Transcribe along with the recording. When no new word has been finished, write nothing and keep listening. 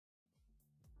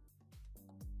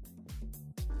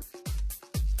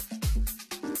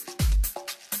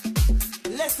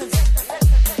Now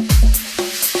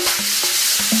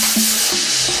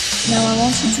I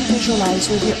want you to visualize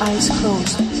with your eyes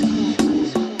closed,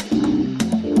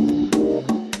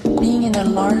 being in a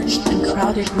large and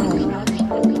crowded room.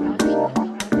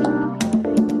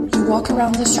 You walk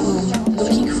around this room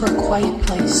looking for a quiet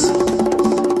place.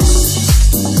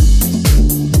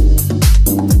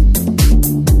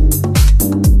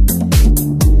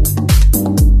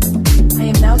 I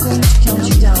am now going to count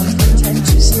you down from 10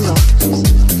 to 0.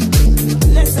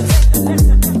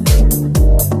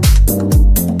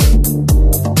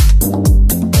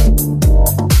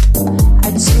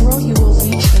 At 0, you will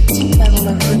reach a deep level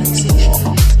of relaxation.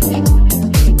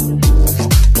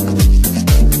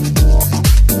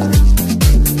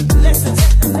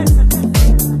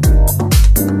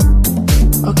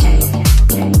 Okay.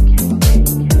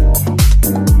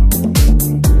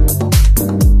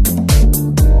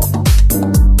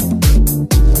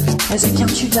 As I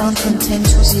count you down from 10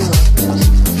 to 0,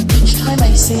 each time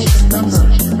I say a number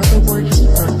or the word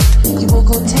deeper, you will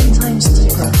go 10 times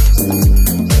deeper.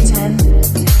 10,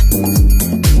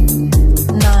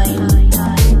 9,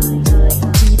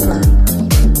 deeper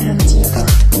and deeper.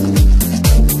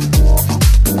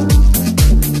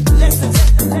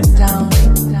 Down,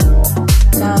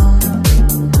 down,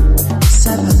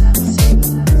 7,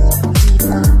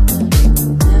 deeper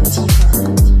and deeper.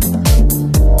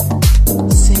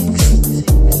 6,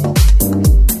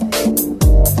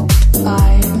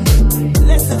 5.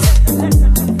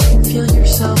 Feel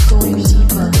yourself going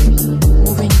deeper,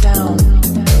 moving down.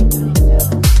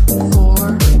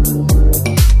 4,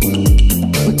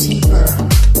 go deeper.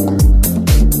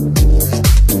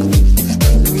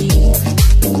 3,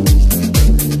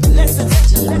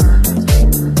 deeper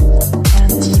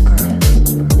and deeper.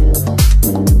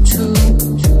 2,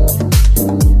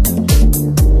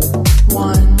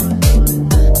 1,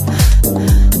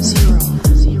 0.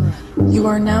 You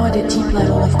are now at a deep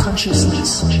level of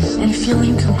consciousness and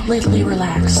feeling completely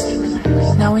relaxed.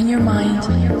 Now in your mind,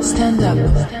 stand up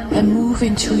and move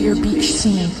into your beach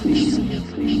scene.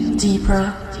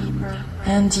 Deeper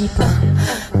and deeper.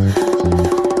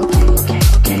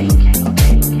 Okay.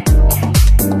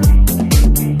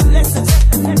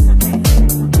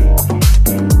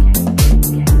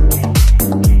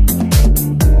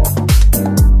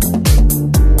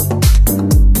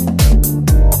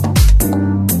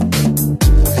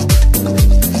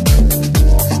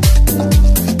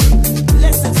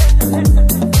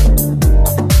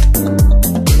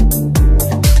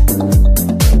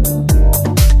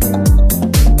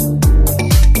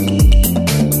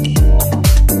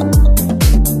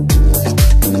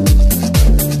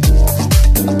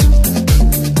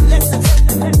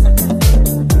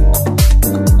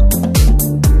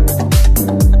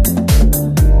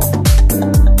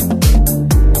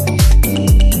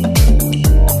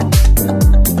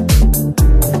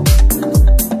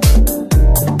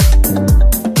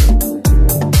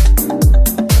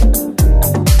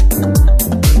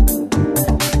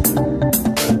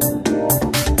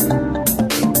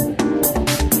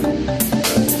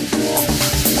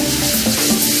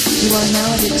 You are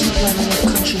now at a deep level of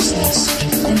consciousness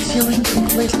and feeling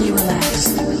completely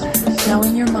relaxed. Now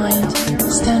in your mind,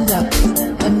 stand up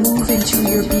and move into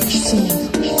your beach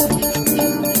scene.